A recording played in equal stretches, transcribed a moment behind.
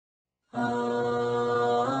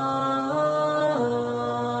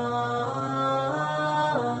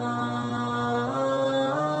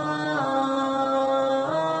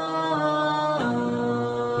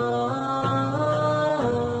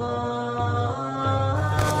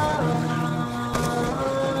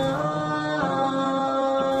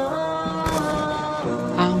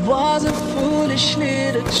foolish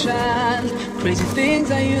little child. Crazy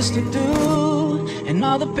things I used to do, and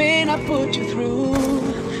all the pain I put you through.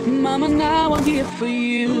 Mama, now I'm here for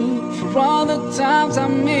you. For all the times I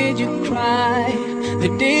made you cry,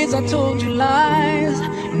 the days I told you lies.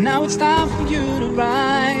 Now it's time for you to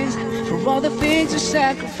rise. For all the things you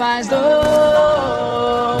sacrificed.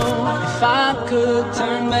 Oh, if I could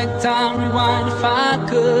turn back time, rewind. If I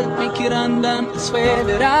could make it undone, I swear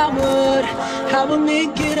that I would. I would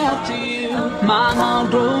make it up to you. Mom, all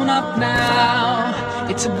grown up now,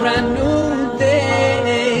 it's a brand new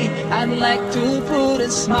day. I'd like to put a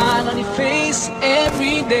smile on your face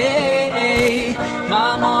every day.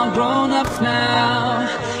 Mom, all grown up now,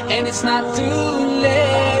 and it's not too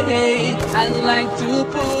late. I'd like to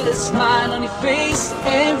put a smile on your face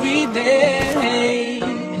every day.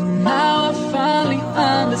 And now I finally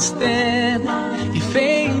understand your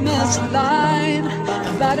famous line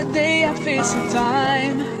about a day I faced some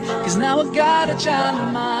time. Cause now I got a child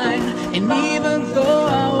of mine, and even though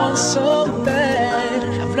I was so bad,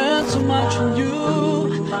 I've learned so much from you.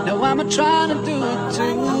 Now I'm trying to do it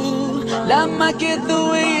too. Love my kid the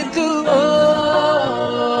way you do.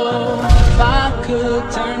 Oh, if I could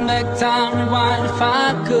turn back time, rewind. If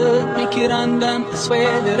I could make it undone, I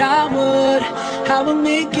swear that I would. I would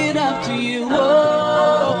make it up to you.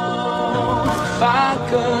 Oh, if I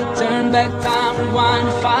could turn back time, rewind.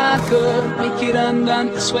 If I could make it undone,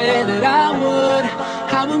 I swear that I would.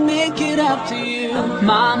 I would make it up to you.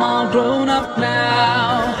 Mom, all grown up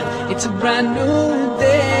now, it's a brand new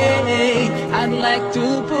day. I'd like to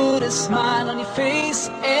put a smile on your face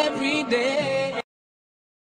every day.